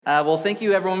Well, thank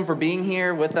you everyone for being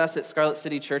here with us at Scarlet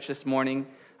City Church this morning.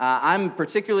 I'm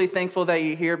particularly thankful that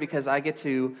you're here because I get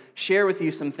to share with you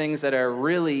some things that are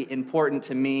really important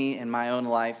to me in my own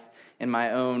life, in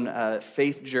my own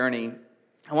faith journey.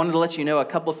 I wanted to let you know a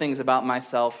couple things about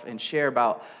myself and share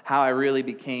about how I really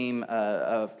became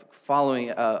a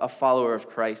follower of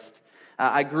Christ.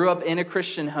 I grew up in a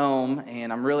Christian home,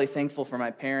 and I'm really thankful for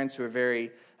my parents who were very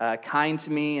kind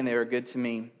to me and they were good to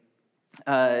me.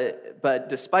 But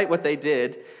despite what they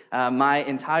did, my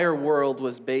entire world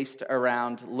was based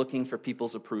around looking for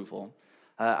people's approval.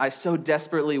 I so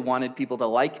desperately wanted people to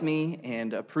like me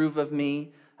and approve of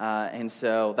me, and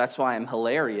so that's why I'm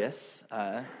hilarious,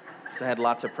 because I had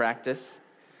lots of practice.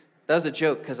 That was a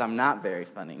joke because I'm not very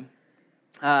funny.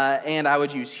 And I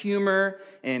would use humor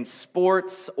in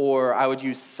sports, or I would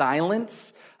use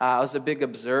silence. I was a big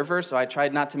observer, so I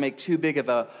tried not to make too big of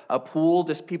a pool.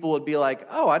 Just people would be like,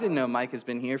 oh, I didn't know Mike has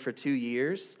been here for 2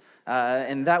 years.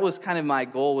 And that was kind of my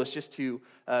goal, was just to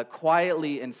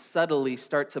quietly and subtly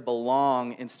start to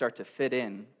belong and start to fit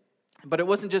in. But it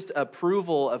wasn't just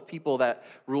approval of people that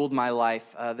ruled my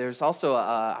life. There's also,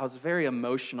 I was a very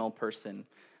emotional person.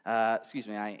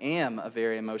 I am a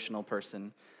very emotional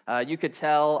person. You could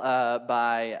tell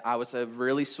I was a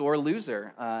really sore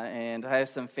loser, and I have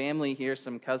some family here,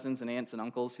 some cousins and aunts and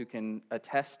uncles who can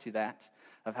attest to that,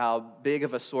 of how big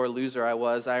of a sore loser I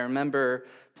was. I remember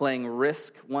playing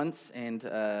Risk once, and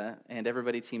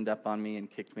everybody teamed up on me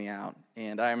and kicked me out.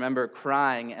 And I remember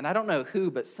crying, and I don't know who,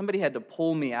 but somebody had to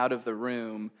pull me out of the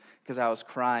room because I was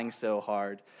crying so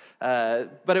hard.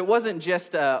 But it wasn't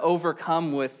just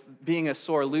overcome with being a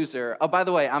sore loser. Oh, by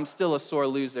the way, I'm still a sore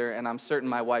loser, and I'm certain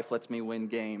my wife lets me win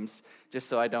games just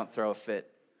so I don't throw a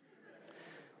fit.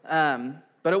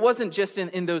 But it wasn't just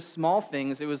in those small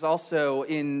things. It was also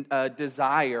in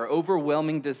desire,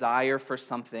 overwhelming desire for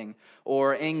something,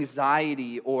 or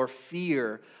anxiety, or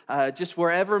fear. Just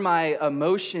wherever my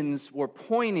emotions were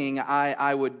pointing,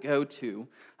 I would go to.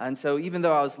 And so even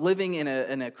though I was living in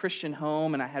a Christian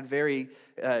home and I had very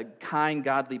kind,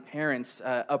 godly parents,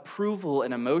 approval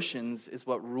and emotions is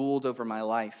what ruled over my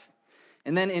life.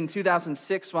 And then in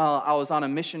 2006, while I was on a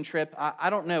mission trip,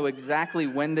 I don't know exactly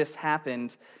when this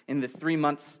happened in the 3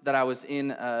 months that I was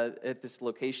in at this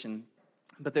location,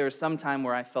 but there was some time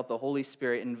where I felt the Holy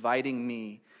Spirit inviting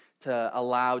me to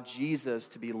allow Jesus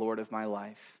to be Lord of my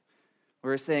life.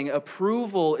 We're saying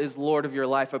approval is Lord of your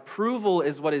life. Approval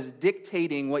is what is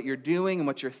dictating what you're doing and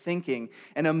what you're thinking.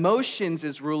 And emotions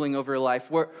is ruling over your life.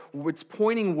 Where it's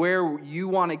pointing where you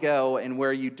want to go and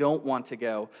where you don't want to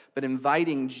go, but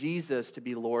inviting Jesus to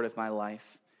be Lord of my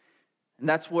life. And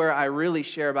that's where I really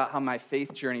share about how my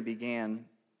faith journey began.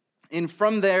 And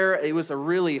from there, it was a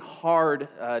really hard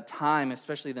time,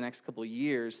 especially the next couple of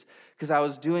years, because I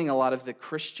was doing a lot of the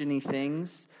Christian-y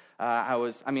things. I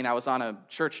was on a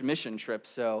church mission trip,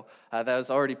 so that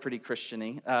was already pretty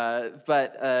Christian-y.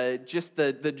 But just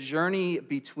the journey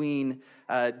between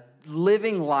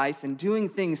living life and doing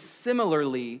things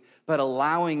similarly, but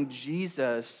allowing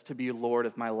Jesus to be Lord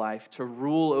of my life, to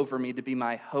rule over me, to be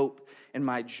my hope and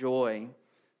my joy.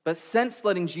 But since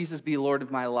letting Jesus be Lord of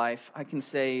my life, I can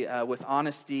say with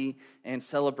honesty and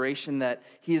celebration that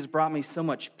He has brought me so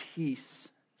much peace,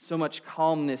 so much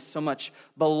calmness, so much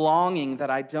belonging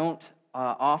that I don't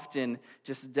often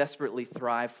just desperately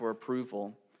thrive for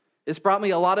approval. It's brought me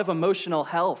a lot of emotional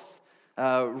health.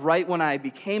 Right when I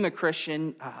became a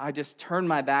Christian, I just turned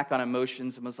my back on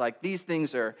emotions and was like, these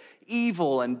things are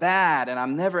evil and bad, and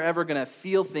I'm never ever going to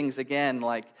feel things again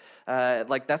like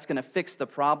that's going to fix the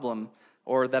problem,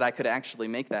 or that I could actually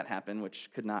make that happen, which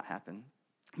could not happen.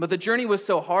 But the journey was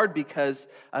so hard because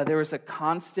there was a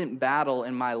constant battle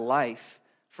in my life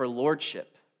for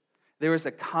lordship. There was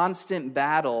a constant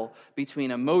battle between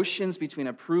emotions, between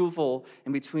approval,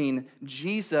 and between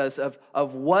Jesus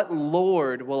of what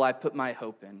Lord will I put my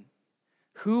hope in?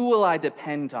 Who will I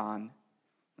depend on?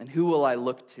 And who will I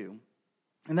look to?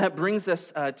 And that brings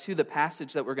us to the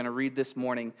passage that we're going to read this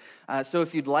morning. So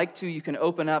if you'd like to, you can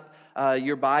open up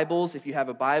your Bibles, if you have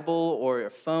a Bible or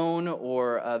a phone,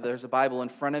 or there's a Bible in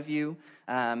front of you.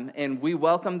 And we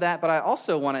welcome that, but I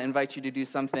also want to invite you to do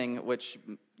something which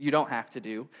you don't have to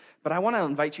do, but I want to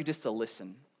invite you just to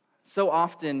listen. So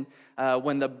often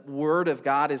when the Word of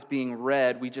God is being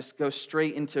read, we just go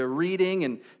straight into reading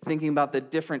and thinking about the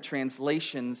different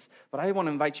translations, but I want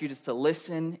to invite you just to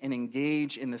listen and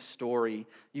engage in the story.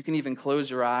 You can even close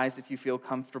your eyes if you feel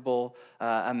comfortable,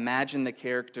 imagine the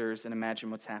characters and imagine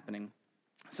what's happening.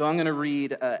 So I'm going to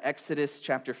read Exodus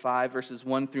chapter 5, verses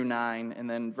 1 through 9, and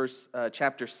then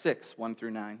chapter 6, 1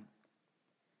 through 9.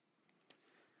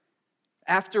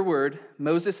 Afterward,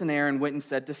 Moses and Aaron went and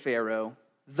said to Pharaoh,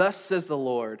 Thus says the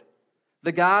Lord,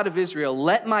 the God of Israel,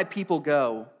 let my people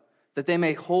go, that they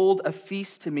may hold a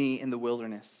feast to me in the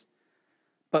wilderness.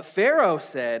 But Pharaoh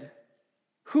said,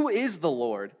 who is the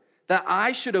Lord, that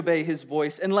I should obey his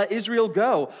voice and let Israel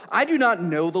go? I do not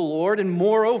know the Lord, and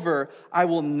moreover, I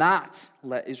will not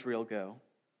let Israel go.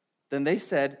 Then they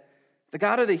said, the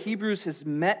God of the Hebrews has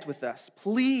met with us.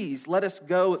 Please let us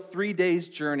go 3 days'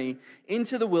 journey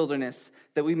into the wilderness,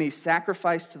 that we may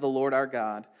sacrifice to the Lord our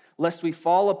God, lest he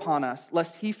fall upon us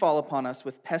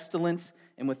with pestilence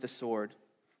and with the sword.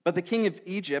 But the king of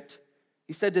Egypt,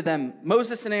 he said to them,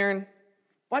 Moses and Aaron,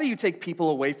 why do you take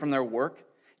people away from their work?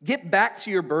 Get back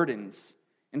to your burdens.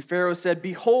 And Pharaoh said,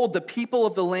 behold, the people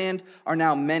of the land are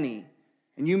now many,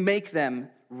 and you make them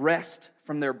rest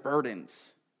from their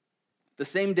burdens. The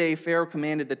same day Pharaoh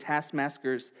commanded the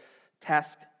taskmasters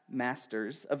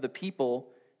of the people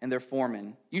and their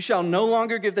foremen, you shall no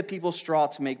longer give the people straw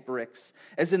to make bricks,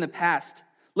 as in the past.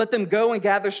 Let them go and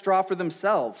gather straw for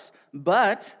themselves.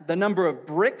 But the number of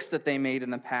bricks that they made in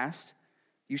the past,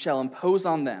 you shall impose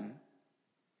on them.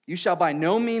 You shall by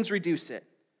no means reduce it,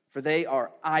 for they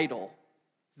are idle.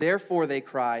 Therefore they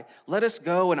cry, let us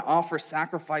go and offer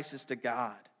sacrifices to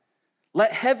God.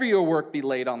 Let heavier work be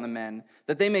laid on the men,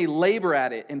 that they may labor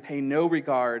at it and pay no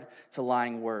regard to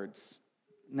lying words.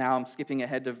 Now I'm skipping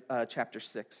ahead to chapter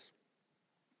 6.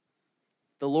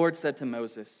 The Lord said to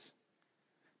Moses,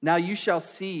 now you shall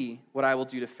see what I will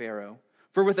do to Pharaoh.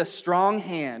 For with a strong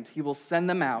hand he will send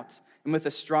them out, and with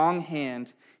a strong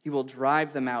hand he will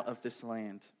drive them out of this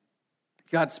land.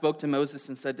 God spoke to Moses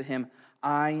and said to him,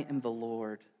 I am the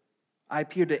Lord. I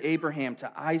appeared to Abraham,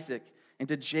 to Isaac, and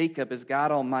to Jacob as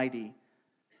God Almighty.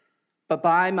 But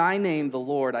by my name, the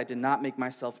Lord, I did not make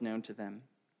myself known to them.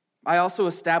 I also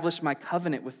established my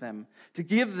covenant with them to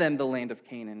give them the land of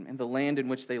Canaan and the land in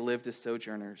which they lived as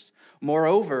sojourners.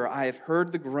 Moreover, I have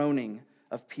heard the groaning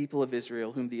of people of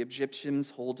Israel, whom the Egyptians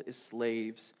hold as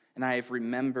slaves, and I have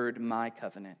remembered my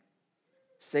covenant.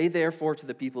 Say therefore to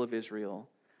the people of Israel,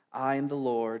 I am the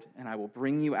Lord, and I will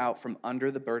bring you out from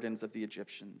under the burdens of the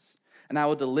Egyptians, and I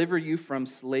will deliver you from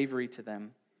slavery to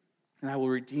them, and I will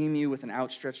redeem you with an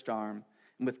outstretched arm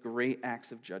and with great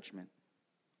acts of judgment.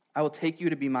 I will take you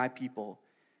to be my people,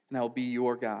 and I will be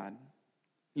your God.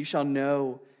 You shall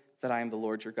know that I am the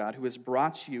Lord your God, who has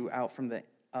brought you out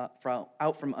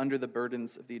from under the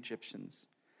burdens of the Egyptians.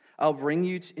 I'll bring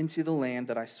you into the land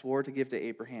that I swore to give to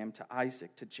Abraham, to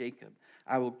Isaac, to Jacob.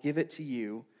 I will give it to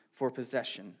you for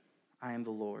possession. I am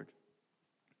the Lord.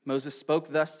 Moses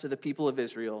spoke thus to the people of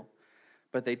Israel,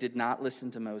 but they did not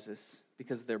listen to Moses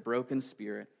because of their broken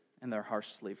spirit and their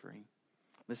harsh slavery.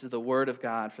 This is the word of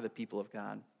God for the people of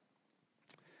God.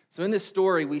 So in this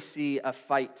story, we see a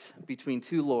fight between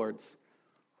two lords.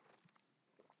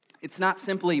 It's not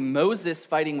simply Moses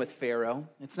fighting with Pharaoh.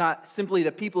 It's not simply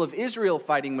the people of Israel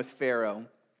fighting with Pharaoh.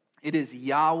 It is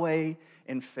Yahweh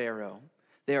and Pharaoh.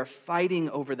 They are fighting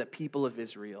over the people of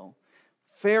Israel.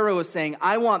 Pharaoh is saying,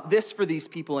 I want this for these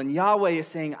people, and Yahweh is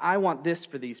saying, I want this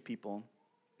for these people.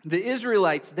 The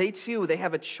Israelites, they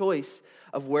have a choice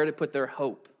of where to put their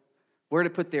hope, where to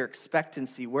put their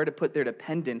expectancy, where to put their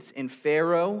dependence, in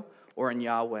Pharaoh or in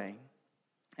Yahweh.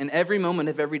 And every moment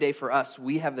of every day for us,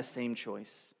 we have the same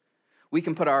choice. We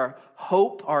can put our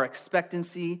hope, our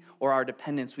expectancy, or our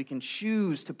dependence. We can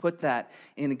choose to put that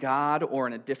in God or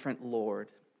in a different Lord.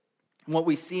 And what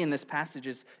we see in this passage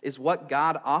is what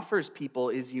God offers people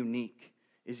is unique.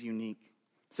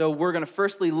 So we're going to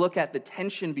firstly look at the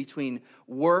tension between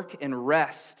work and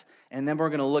rest, and then we're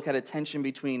going to look at a tension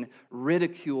between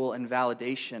ridicule and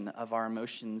validation of our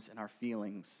emotions and our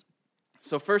feelings.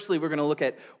 So firstly, we're going to look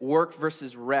at work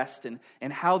versus rest and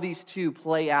how these two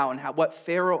play out and what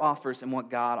Pharaoh offers and what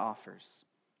God offers.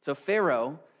 So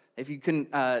Pharaoh, if you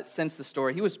couldn't sense the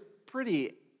story, he was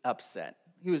pretty upset.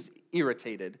 He was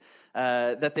irritated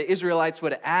that the Israelites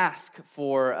would ask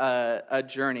for a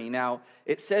journey. Now,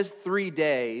 it says 3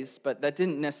 days, but that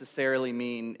didn't necessarily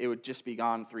mean it would just be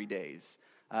gone 3 days.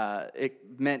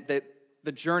 It meant that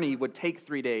the journey would take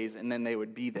 3 days and then they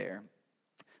would be there.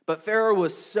 But Pharaoh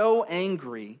was so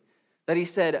angry that he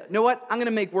said, you know what? I'm going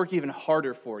to make work even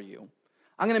harder for you.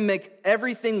 I'm going to make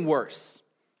everything worse.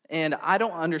 And I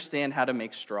don't understand how to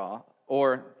make straw.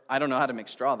 Or I don't know how to make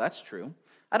straw, that's true.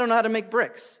 I don't know how to make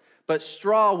bricks. But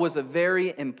straw was a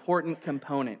very important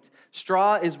component.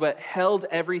 Straw is what held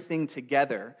everything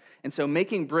together. And so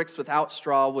making bricks without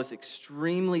straw was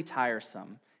extremely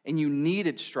tiresome. And you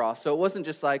needed straw. So it wasn't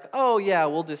just like, oh yeah,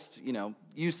 we'll just,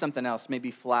 use something else,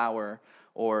 maybe flour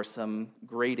or some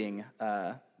grating.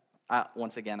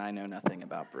 Once again, I know nothing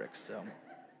about bricks.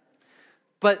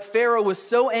 But Pharaoh was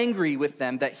so angry with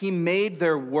them that he made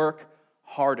their work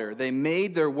harder. They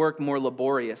made their work more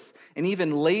laborious. And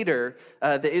even later,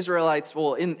 the Israelites,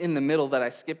 in the middle that I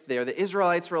skipped there, the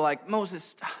Israelites were like, Moses,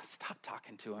 stop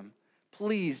talking to him.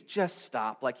 Please just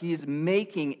stop. Like, he's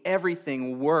making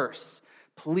everything worse.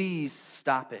 Please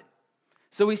stop it.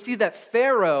 So we see that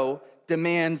Pharaoh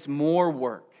demands more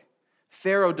work.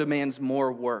 Pharaoh demands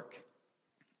more work.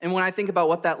 And when I think about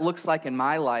what that looks like in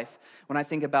my life, when I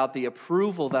think about the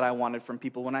approval that I wanted from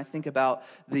people, when I think about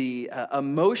the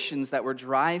emotions that were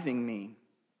driving me,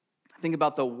 I think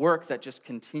about the work that just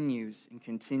continues and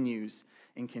continues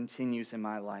and continues in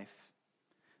my life.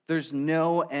 There's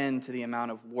no end to the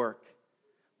amount of work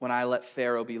when I let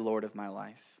Pharaoh be Lord of my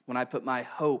life, when I put my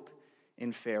hope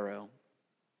in Pharaoh.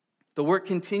 The work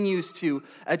continues to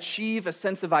achieve a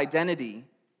sense of identity.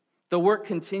 The work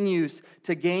continues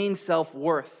to gain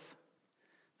self-worth.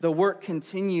 The work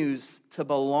continues to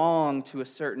belong to a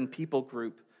certain people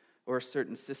group or a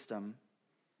certain system.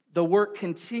 The work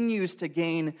continues to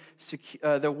gain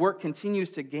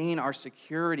our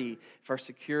security if our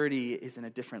security is in a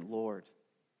different Lord.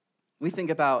 I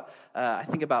think about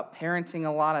parenting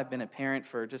a lot. I've been a parent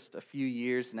for just a few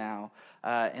years now,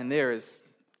 and there is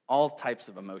all types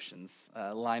of emotions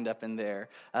lined up in there.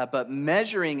 But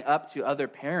measuring up to other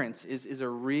parents is a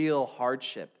real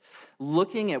hardship.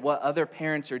 Looking at what other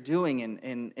parents are doing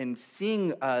and seeing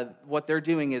what they're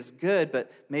doing is good,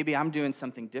 but maybe I'm doing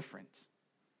something different.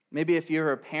 Maybe if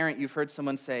you're a parent, you've heard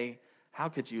someone say, how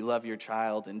could you love your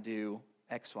child and do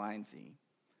X, Y, and Z?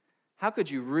 How could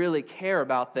you really care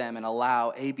about them and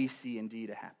allow A, B, C, and D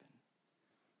to happen?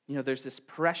 You know, there's this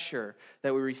pressure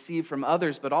that we receive from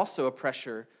others, but also a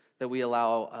pressure that we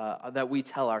allow, that we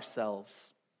tell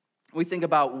ourselves. We think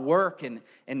about work and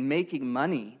making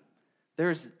money.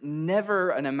 There's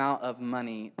never an amount of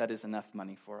money that is enough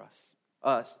money for us.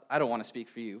 I don't want to speak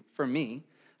for you, for me,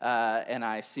 and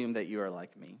I assume that you are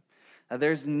like me.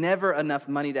 There's never enough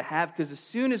money to have, because as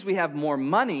soon as we have more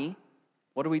money,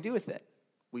 what do we do with it?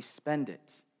 We spend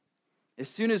it. As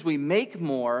soon as we make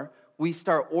more, we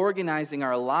start organizing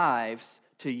our lives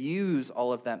to use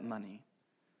all of that money.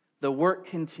 The work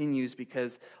continues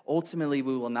because ultimately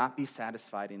we will not be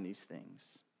satisfied in these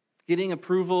things. Getting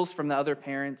approvals from the other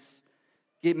parents,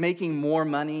 making more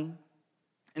money.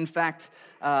 In fact,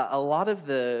 a lot of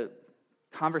the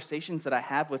conversations that I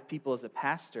have with people as a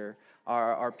pastor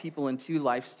are people in two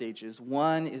life stages.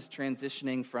 One is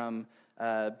transitioning from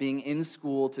being in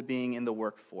school to being in the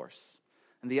workforce.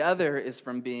 And the other is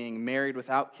from being married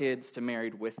without kids to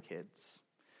married with kids.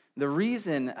 The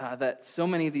reason that so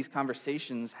many of these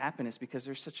conversations happen is because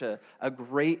there's such a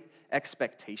great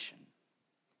expectation.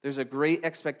 There's a great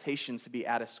expectation to be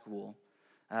out of school.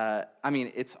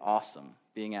 It's awesome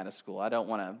being out of school. I don't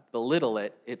want to belittle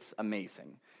it. It's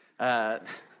amazing. But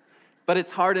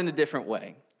it's hard in a different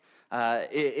way.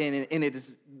 And it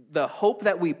is the hope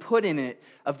that we put in it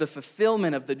of the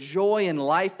fulfillment of the joy in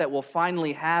life that we'll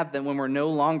finally have then when we're no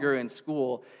longer in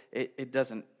school, it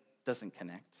doesn't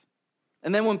connect.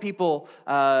 And then when people,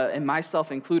 and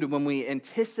myself included, when we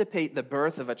anticipate the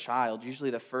birth of a child,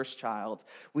 usually the first child,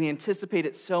 we anticipate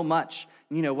it so much.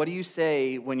 You know, what do you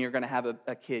say when you're going to have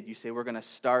a kid? You say, we're going to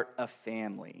start a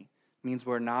family. It means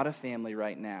we're not a family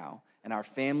right now. And our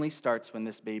family starts when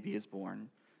this baby is born.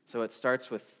 So it starts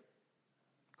with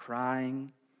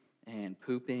crying and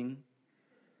pooping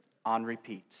on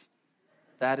repeat.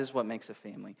 That is what makes a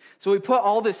family. So we put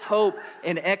all this hope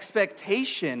and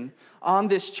expectation on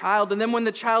this child, and then when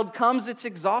the child comes, it's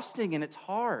exhausting and it's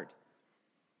hard.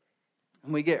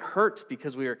 And we get hurt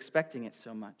because we are expecting it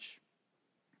so much.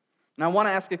 And I want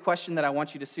to ask a question that I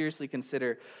want you to seriously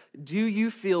consider. Do you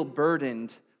feel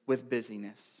burdened with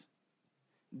busyness?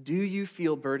 Do you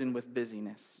feel burdened with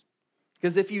busyness?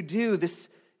 Because if you do, this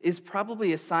is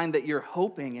probably a sign that you're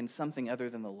hoping in something other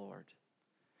than the Lord.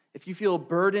 If you feel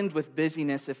burdened with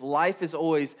busyness, if life is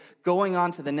always going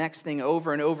on to the next thing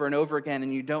over and over and over again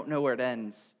and you don't know where it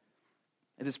ends,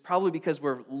 it is probably because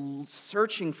we're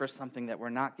searching for something that we're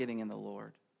not getting in the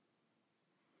Lord.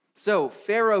 So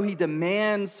Pharaoh, he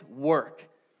demands work,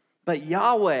 but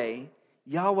Yahweh,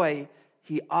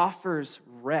 he offers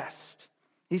rest.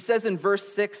 He says in verse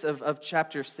 6 of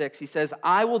chapter 6, he says,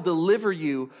 I will deliver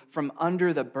you from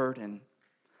under the burden.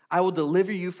 I will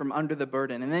deliver you from under the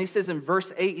burden. And then he says in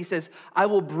verse 8, he says, I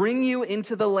will bring you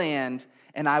into the land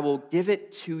and I will give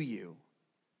it to you.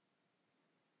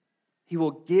 He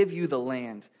will give you the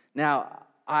land. Now,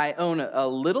 I own a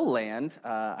little land.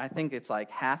 I think it's like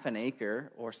half an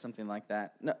acre or something like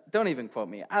that. No, don't even quote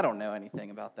me. I don't know anything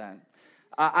about that.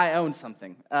 I own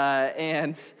something.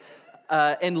 And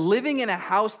living in a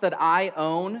house that I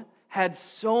own had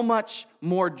so much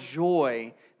more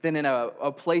joy than in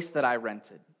a place that I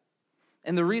rented.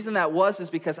 And the reason that was is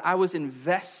because I was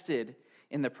invested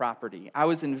in the property. I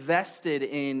was invested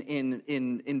in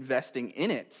investing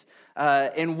in it.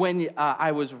 And when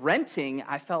I was renting,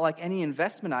 I felt like any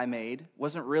investment I made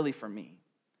wasn't really for me.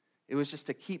 It was just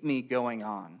to keep me going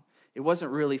on. It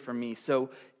wasn't really for me. So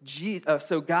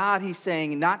God, he's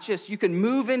saying, not just you can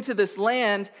move into this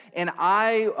land and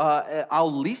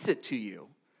I'll lease it to you.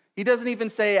 He doesn't even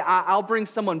say, I'll bring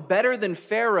someone better than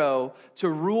Pharaoh to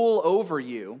rule over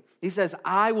you. He says,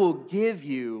 I will give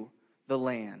you the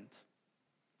land.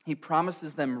 He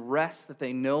promises them rest that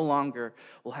they no longer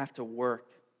will have to work.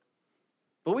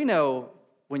 But we know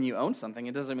when you own something,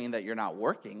 it doesn't mean that you're not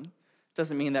working. It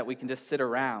doesn't mean that we can just sit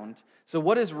around. So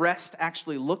what does rest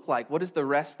actually look like? What is the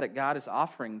rest that God is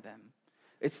offering them?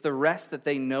 It's the rest that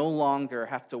they no longer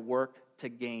have to work to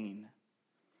gain.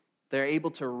 They're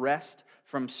able to rest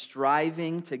from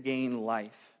striving to gain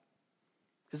life.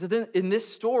 Because in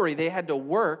this story, they had to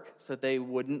work so that they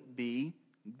wouldn't be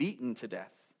beaten to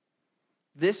death.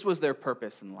 This was their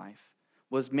purpose in life,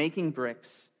 was making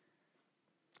bricks,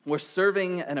 was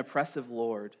serving an oppressive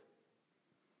Lord.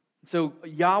 So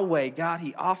Yahweh, God,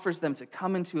 he offers them to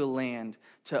come into a land,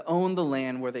 to own the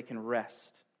land where they can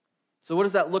rest. So what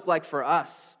does that look like for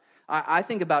us? I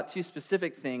think about two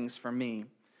specific things for me.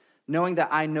 Knowing that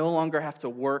I no longer have to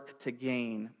work to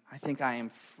gain, I think I am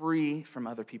free from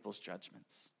other people's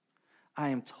judgments. I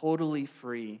am totally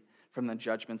free from the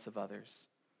judgments of others.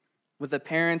 With the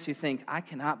parents who think, I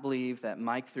cannot believe that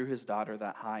Mike threw his daughter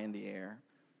that high in the air.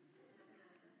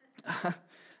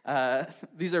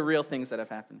 These are real things that have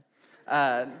happened.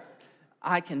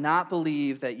 I cannot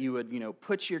believe that you would,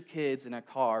 put your kids in a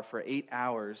car for 8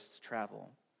 hours to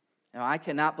travel. Now, I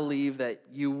cannot believe that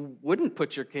you wouldn't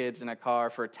put your kids in a car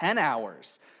for 10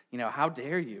 hours. How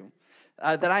dare you?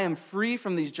 That I am free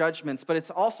from these judgments, but it's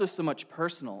also so much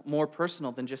more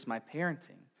personal than just my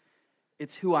parenting.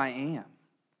 It's who I am.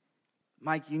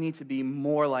 Mike, you need to be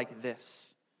more like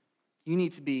this. You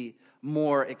need to be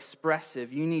more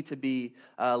expressive. You need to be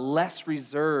less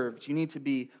reserved. You need to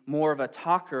be more of a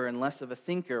talker and less of a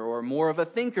thinker, or more of a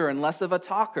thinker and less of a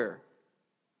talker.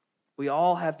 We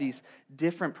all have these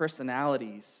different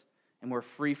personalities, and we're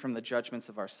free from the judgments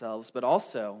of ourselves, but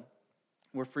also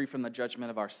we're free from the judgment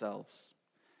of ourselves.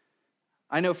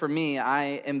 I know for me, I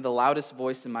am the loudest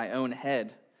voice in my own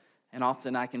head, and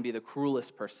often I can be the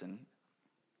cruelest person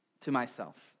to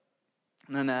myself.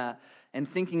 And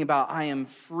thinking about I am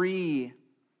free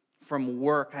from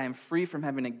work, I am free from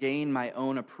having to gain my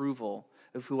own approval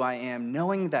of who I am,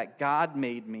 knowing that God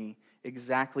made me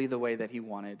exactly the way that he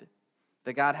wanted.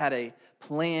 That God had a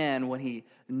plan when he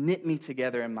knit me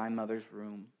together in my mother's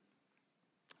womb.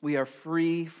 We are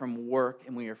free from work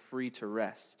and we are free to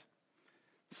rest.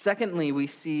 Secondly, we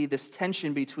see this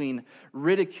tension between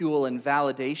ridicule and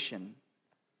validation.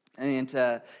 And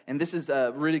this is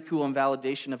ridicule and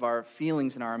validation of our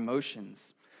feelings and our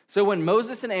emotions. So when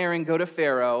Moses and Aaron go to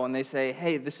Pharaoh and they say,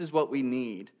 hey, this is what we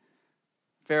need,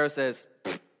 Pharaoh says,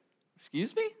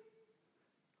 excuse me?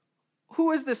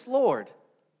 Who is this Lord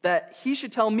that he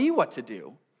should tell me what to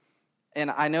do?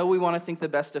 And I know we want to think the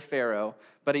best of Pharaoh,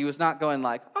 but he was not going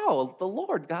like, oh, the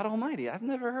Lord, God Almighty, I've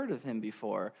never heard of him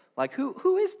before. Like,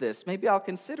 who is this? Maybe I'll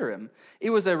consider him. It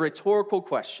was a rhetorical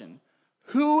question.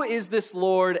 Who is this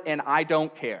Lord and I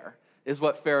don't care, is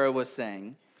what Pharaoh was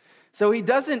saying. So he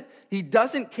doesn't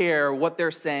care what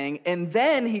they're saying, and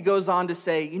then he goes on to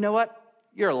say, you know what?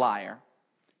 You're a liar.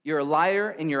 You're a liar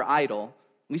and you're idle.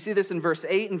 We see this in verse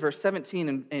 8 and verse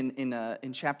 17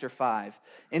 in chapter 5.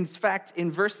 In fact,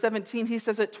 in verse 17, he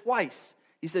says it twice.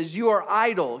 He says, you are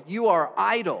idle, you are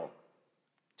idle.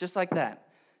 Just like that.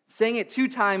 Saying it 2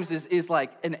 times is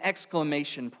like an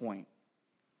exclamation point.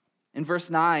 In verse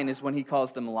 9 is when he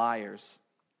calls them liars.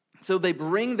 So they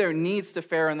bring their needs to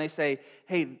Pharaoh and they say,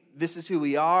 hey, this is who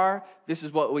we are, this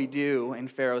is what we do.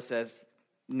 And Pharaoh says,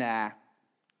 nah,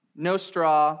 no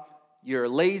straw, you're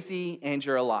lazy and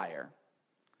you're a liar.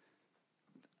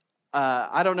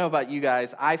 I don't know about you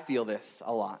guys, I feel this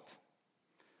a lot.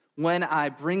 When I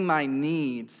bring my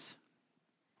needs,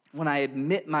 when I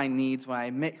admit my needs, when I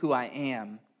admit who I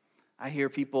am, I hear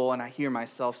people and I hear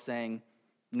myself saying,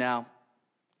 no,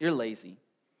 you're lazy,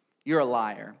 you're a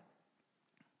liar.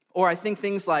 Or I think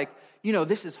things like,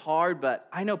 this is hard, but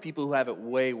I know people who have it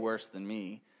way worse than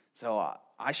me, so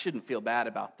I shouldn't feel bad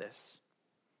about this.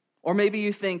 Or maybe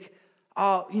you think,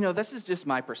 this is just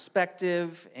my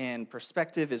perspective, and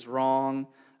perspective is wrong,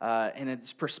 and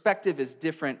its perspective is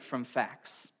different from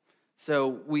facts.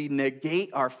 So we negate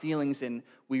our feelings and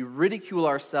we ridicule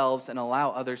ourselves and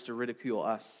allow others to ridicule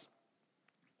us.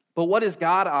 But what does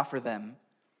God offer them?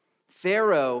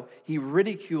 Pharaoh, he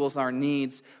ridicules our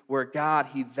needs, where God,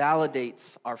 he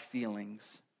validates our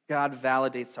feelings. God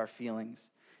validates our feelings.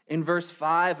 In verse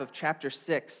 5 of chapter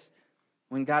 6,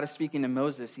 when God is speaking to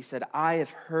Moses, he said, I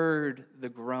have heard the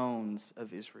groans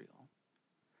of Israel.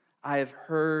 I have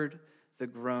heard the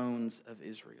groans of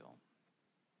Israel.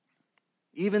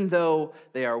 Even though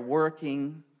they are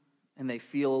working and they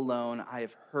feel alone, I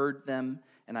have heard them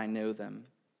and I know them.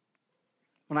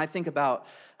 When I think about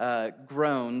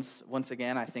groans, once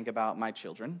again, I think about my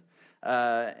children.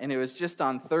 And it was just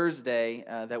on Thursday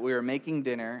that we were making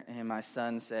dinner, and my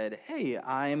son said, hey,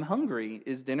 I'm hungry.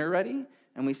 Is dinner ready?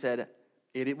 And we said,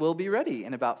 it will be ready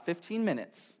in about 15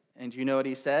 minutes. And do you know what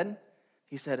he said?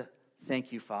 He said,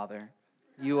 thank you, Father.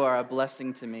 You are a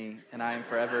blessing to me, and I am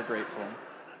forever grateful.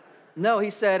 No, he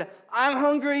said, I'm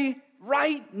hungry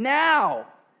right now.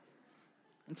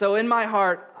 And so in my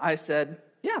heart, I said,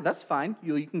 yeah, that's fine.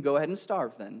 You can go ahead and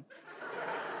starve then.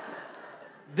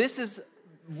 This is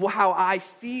how I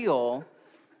feel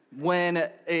when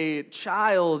a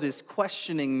child is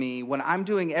questioning me, when I'm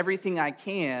doing everything I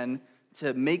can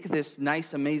to make this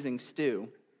nice, amazing stew.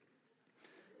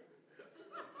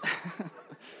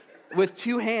 With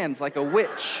two hands, like a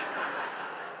witch.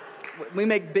 We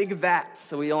make big vats,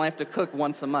 so we only have to cook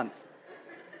once a month.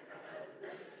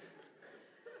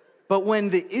 But when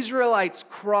the Israelites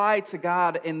cry to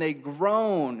God and they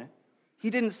groan, he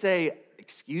didn't say,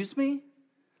 excuse me?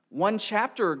 1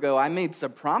 chapter ago, I made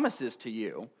some promises to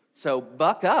you, so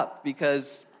buck up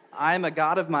because I'm a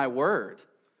God of my word.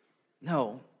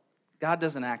 No, God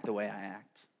doesn't act the way I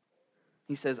act.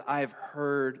 He says, I have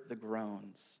heard the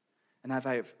groans, and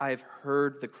I've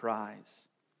heard the cries.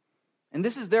 And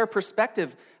this is their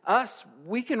perspective. Us,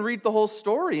 we can read the whole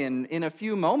story in a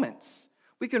few moments.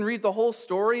 We can read the whole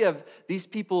story of these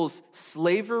people's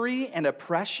slavery and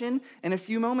oppression in a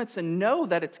few moments and know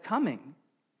that it's coming.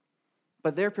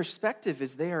 But their perspective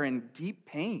is they are in deep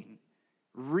pain,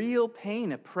 real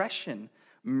pain, oppression,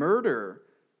 murder,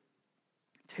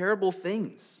 terrible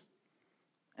things.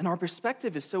 And our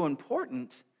perspective is so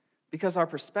important because our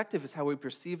perspective is how we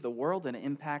perceive the world and it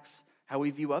impacts how we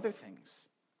view other things.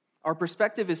 Our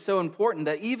perspective is so important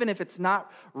that even if it's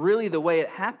not really the way it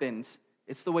happened,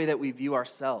 it's the way that we view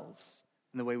ourselves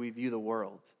and the way we view the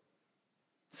world.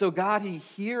 So God, he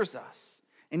hears us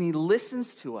and he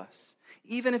listens to us,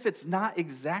 even if it's not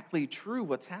exactly true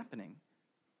what's happening,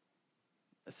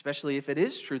 especially if it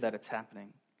is true that it's happening.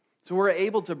 So we're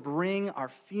able to bring our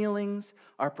feelings,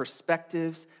 our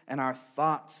perspectives, and our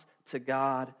thoughts to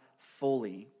God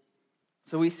fully.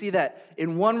 So we see that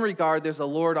in one regard, there's a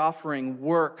Lord offering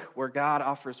work where God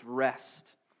offers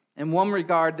rest. In one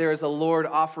regard, there is a Lord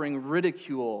offering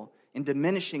ridicule and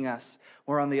diminishing us,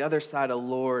 where on the other side, a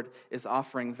Lord is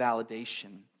offering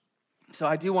validation. So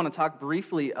I do want to talk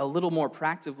briefly, a little more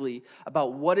practically,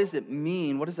 about what does it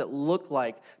mean, what does it look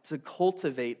like to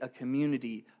cultivate a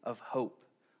community of hope?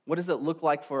 What does it look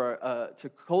like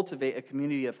to cultivate a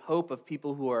community of hope, of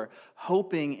people who are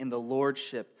hoping in the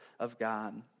lordship of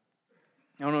God?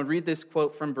 I want to read this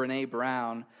quote from Brene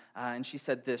Brown, and she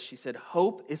said this. She said,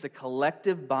 hope is a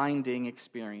collective binding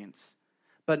experience,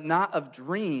 but not of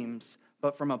dreams,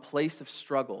 but from a place of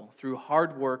struggle, through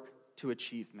hard work to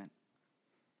achievement.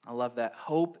 I love that.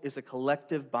 Hope is a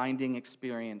collective binding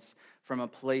experience from a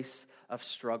place of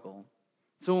struggle.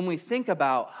 So when we think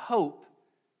about hope,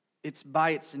 it's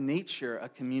by its nature a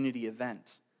community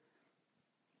event.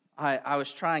 I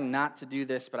was trying not to do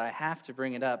this, but I have to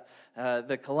bring it up.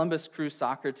 The Columbus Crew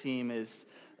soccer team is,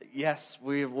 yes,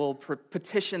 we will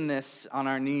petition this on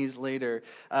our knees later.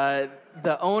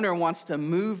 The owner wants to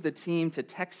move the team to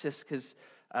Texas because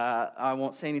I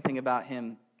won't say anything about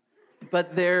him.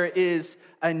 But there is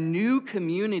a new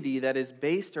community that is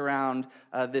based around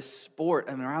this sport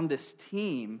and around this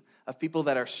team of people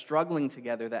that are struggling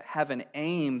together, that have an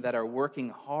aim, that are working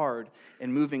hard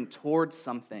and moving towards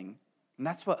something. And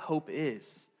that's what hope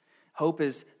is. Hope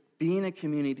is being a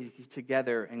community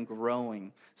together and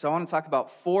growing. So I want to talk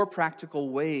about 4 practical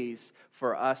ways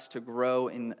for us to grow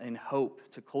in hope,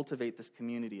 to cultivate this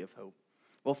community of hope.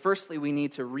 Well, firstly, we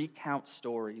need to recount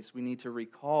stories. We need to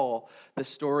recall the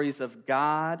stories of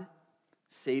God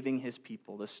saving his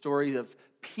people, the stories of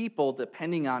people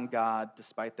depending on God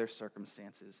despite their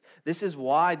circumstances. This is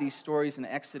why these stories in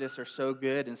Exodus are so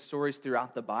good, and stories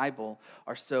throughout the Bible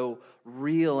are so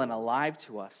real and alive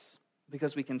to us,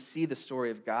 because we can see the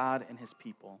story of God and his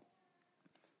people.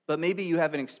 But maybe you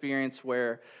have an experience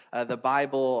where the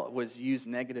Bible was used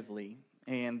negatively,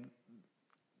 and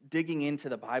digging into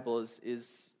the Bible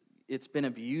it's been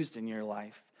abused in your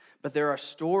life. But there are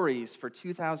stories for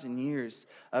 2,000 years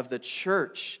of the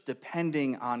church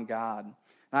depending on God.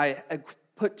 I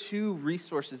put two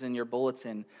resources in your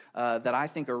bulletin that I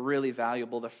think are really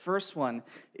valuable. The first one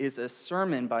is a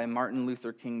sermon by Martin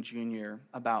Luther King Jr.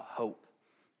 about hope.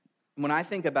 When I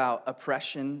think about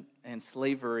oppression and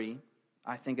slavery,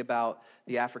 I think about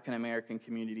the African American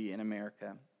community in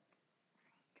America.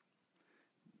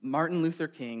 Martin Luther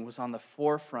King was on the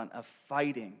forefront of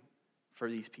fighting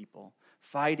for these people,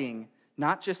 fighting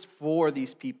not just for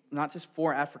these people, not just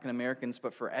for African Americans,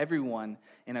 but for everyone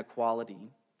in equality.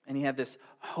 And he had this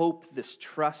hope, this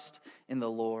trust in the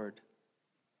Lord.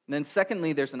 And then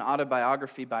secondly, there's an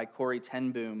autobiography by Corrie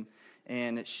ten Boom,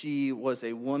 and she was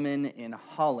a woman in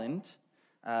Holland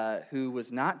who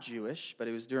was not Jewish, but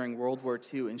it was during World War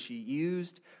II, and she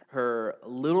used her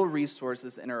little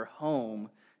resources in her home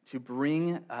to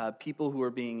bring people who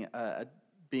were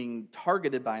being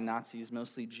targeted by Nazis,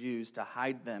 mostly Jews, to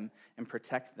hide them and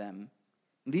protect them.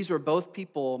 And these were both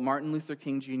people, Martin Luther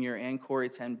King Jr. and Corrie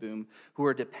ten Boom, who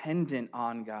were dependent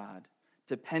on God,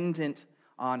 dependent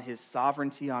on his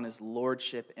sovereignty, on his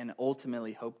lordship, and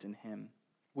ultimately hoped in him.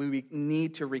 We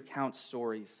need to recount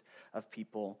stories of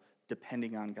people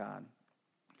depending on God.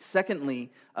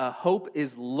 Secondly, hope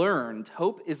is learned.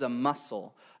 Hope is a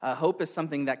muscle. Hope is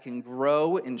something that can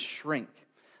grow and shrink.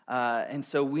 And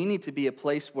so we need to be a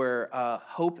place where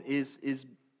hope is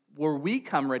where we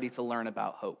come ready to learn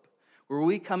about hope, where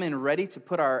we come in ready to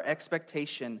put our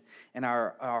expectation and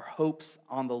our hopes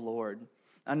on the Lord.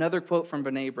 Another quote from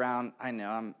Brene Brown, I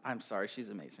know, I'm sorry, she's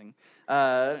amazing.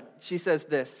 She says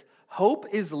this: "Hope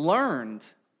is learned.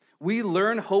 We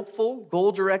learn hopeful,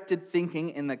 goal-directed thinking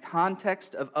in the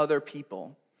context of other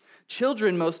people.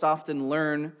 Children most often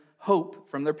learn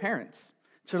hope from their parents.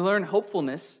 To learn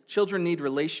hopefulness, children need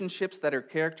relationships that are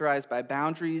characterized by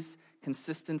boundaries,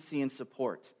 consistency, and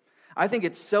support. I think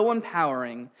it's so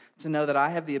empowering to know that I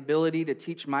have the ability to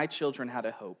teach my children how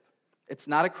to hope. It's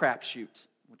not a crapshoot,"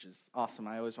 which is awesome.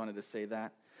 I always wanted to say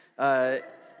that.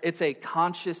 It's a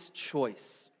conscious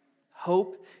choice.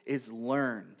 Hope is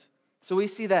learned. So we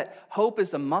see that hope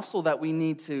is a muscle that we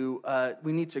need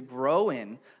to grow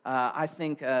in. I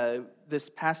think this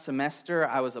past semester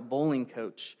I was a bowling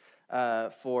coach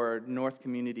for North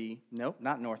Community. Nope,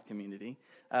 not North Community.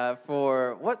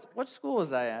 For what school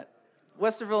was I at?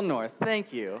 Westerville North.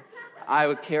 Thank you.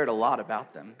 I cared a lot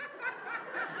about them.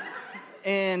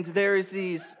 And there's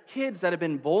these kids that have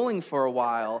been bowling for a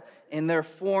while, and their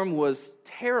form was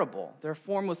terrible. Their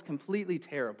form was completely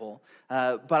terrible.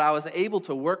 But I was able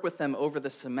to work with them over the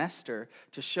semester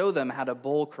to show them how to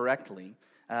bowl correctly,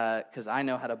 because I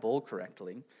know how to bowl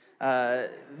correctly.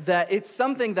 That it's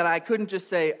something that I couldn't just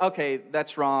say, okay,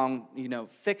 that's wrong,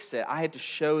 fix it. I had to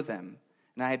show them,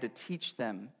 and I had to teach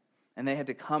them, and they had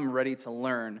to come ready to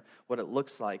learn what it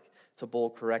looks like to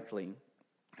bowl correctly.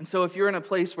 And so if you're in a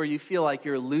place where you feel like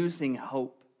you're losing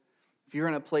hope, if you're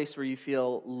in a place where you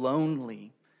feel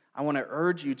lonely, I want to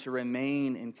urge you to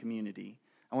remain in community.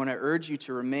 I want to urge you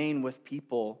to remain with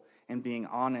people and being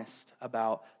honest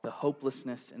about the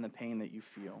hopelessness and the pain that you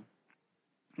feel.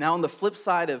 Now, on the flip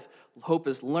side of hope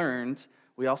is learned,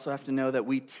 we also have to know that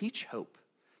we teach hope,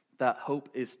 that hope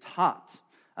is taught.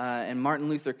 And Martin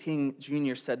Luther King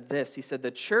Jr. said this. He said,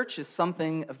 "The church is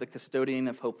something of the custodian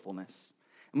of hopefulness.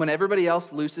 And when everybody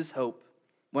else loses hope,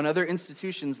 when other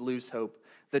institutions lose hope,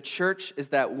 the church is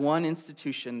that one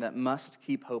institution that must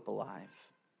keep hope alive."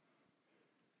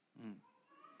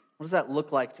 What does that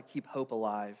look like to keep hope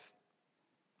alive?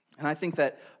 And I think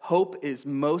that hope is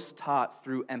most taught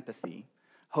through empathy.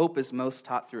 Hope is most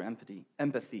taught through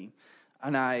empathy.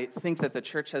 And I think that the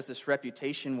church has this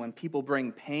reputation when people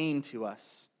bring pain to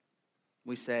us,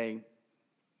 we say,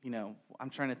 I'm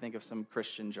trying to think of some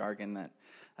Christian jargon that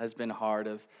has been hard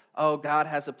of, oh, God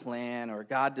has a plan, or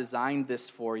God designed this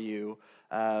for you.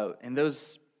 And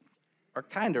those are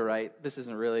kind of right. This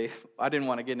isn't really, I didn't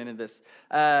want to get into this.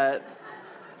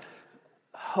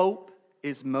 Hope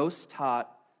is most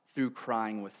taught through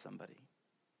crying with somebody.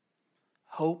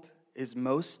 Hope is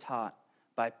most taught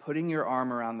by putting your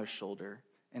arm around their shoulder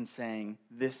and saying,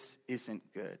 this isn't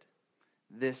good.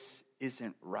 This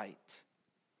isn't right.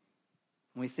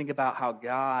 When we think about how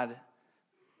God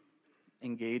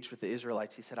engaged with the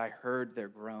Israelites, he said, I heard their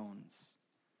groans.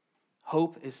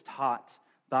 Hope is taught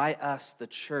by us, the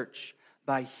church,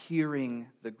 by hearing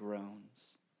the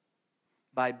groans,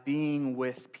 by being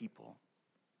with people.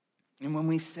 And when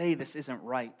we say this isn't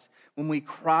right, when we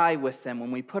cry with them, when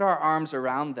we put our arms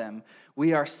around them,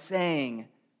 we are saying,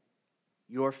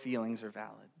 your feelings are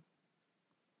valid.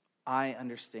 I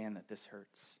understand that this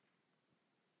hurts.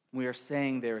 We are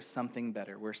saying there is something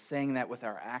better. We're saying that with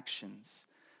our actions,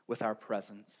 with our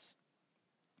presence.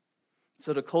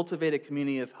 So to cultivate a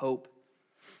community of hope,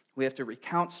 We have to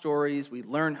recount stories, we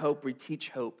learn hope, we teach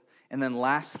hope, and then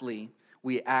lastly,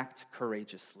 we act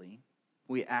courageously.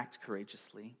 We act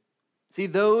courageously. See,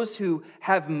 those who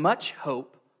have much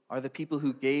hope are the people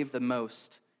who gave the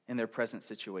most in their present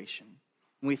situation.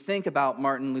 When we think about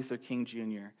Martin Luther King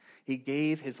Jr., he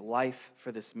gave his life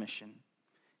for this mission.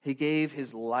 He gave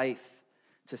his life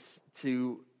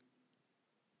to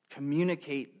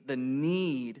communicate the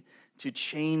need to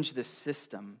change the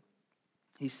system.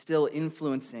 He's still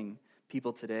influencing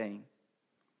people today.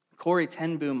 Corrie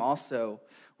ten Boom also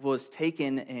was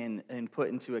taken and put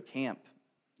into a camp.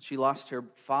 She lost her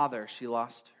father. She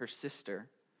lost her sister.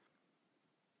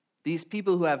 These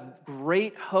people who have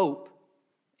great hope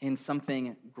in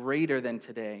something greater than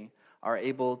today are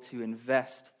able to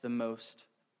invest the most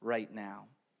right now.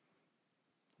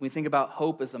 When we think about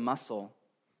hope as a muscle,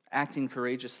 acting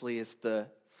courageously is the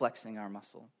flexing our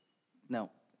muscle. No,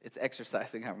 it's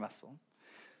exercising our muscle.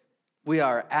 We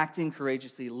are acting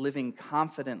courageously, living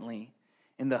confidently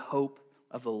in the hope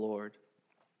of the Lord.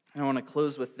 And I want to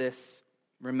close with this,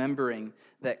 remembering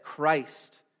that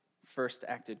Christ first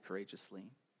acted courageously.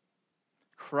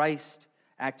 Christ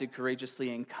acted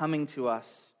courageously in coming to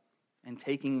us and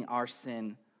taking our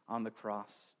sin on the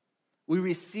cross. We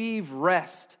receive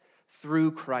rest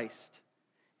through Christ.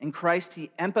 In Christ, he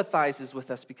empathizes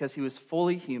with us because he was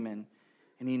fully human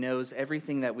and he knows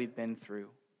everything that we've been through.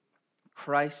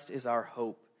 Christ is our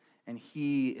hope, and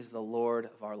he is the Lord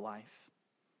of our life.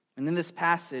 And in this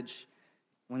passage,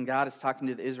 when God is talking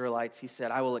to the Israelites, he said,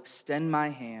 I will extend my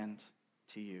hand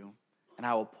to you, and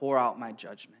I will pour out my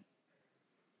judgment.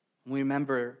 And we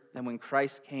remember that when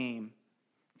Christ came,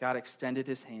 God extended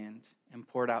his hand and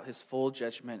poured out his full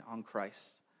judgment on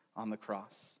Christ on the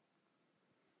cross.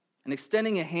 And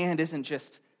extending a hand isn't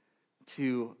just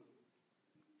to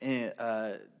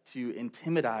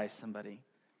intimidize somebody.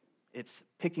 It's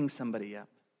picking somebody up.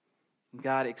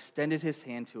 God extended his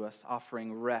hand to us,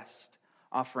 offering rest,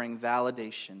 offering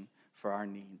validation for our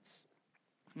needs.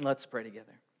 Let's pray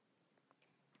together.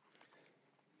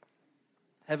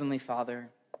 Heavenly Father,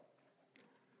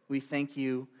 we thank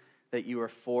you that you are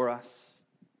for us.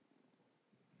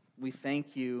 We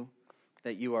thank you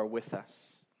that you are with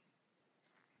us.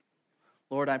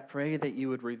 Lord, I pray that you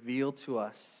would reveal to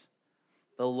us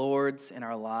the lords in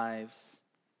our lives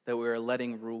that we are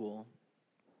letting rule.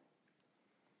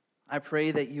 I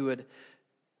pray that you would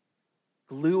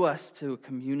glue us to a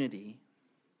community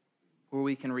where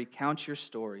we can recount your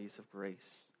stories of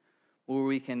grace, where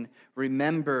we can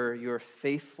remember your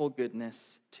faithful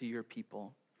goodness to your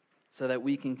people, so that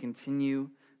we can continue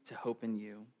to hope in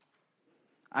you.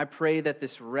 I pray that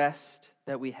this rest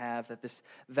that we have, that this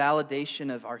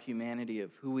validation of our humanity,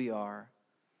 of who we are,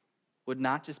 would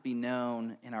not just be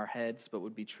known in our heads, but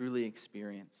would be truly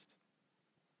experienced.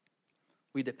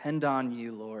 We depend on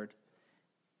you, Lord.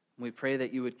 We pray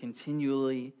that you would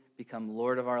continually become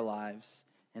Lord of our lives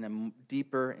in a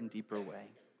deeper and deeper way.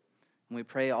 And we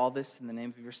pray all this in the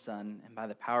name of your Son and by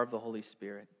the power of the Holy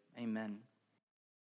Spirit. Amen.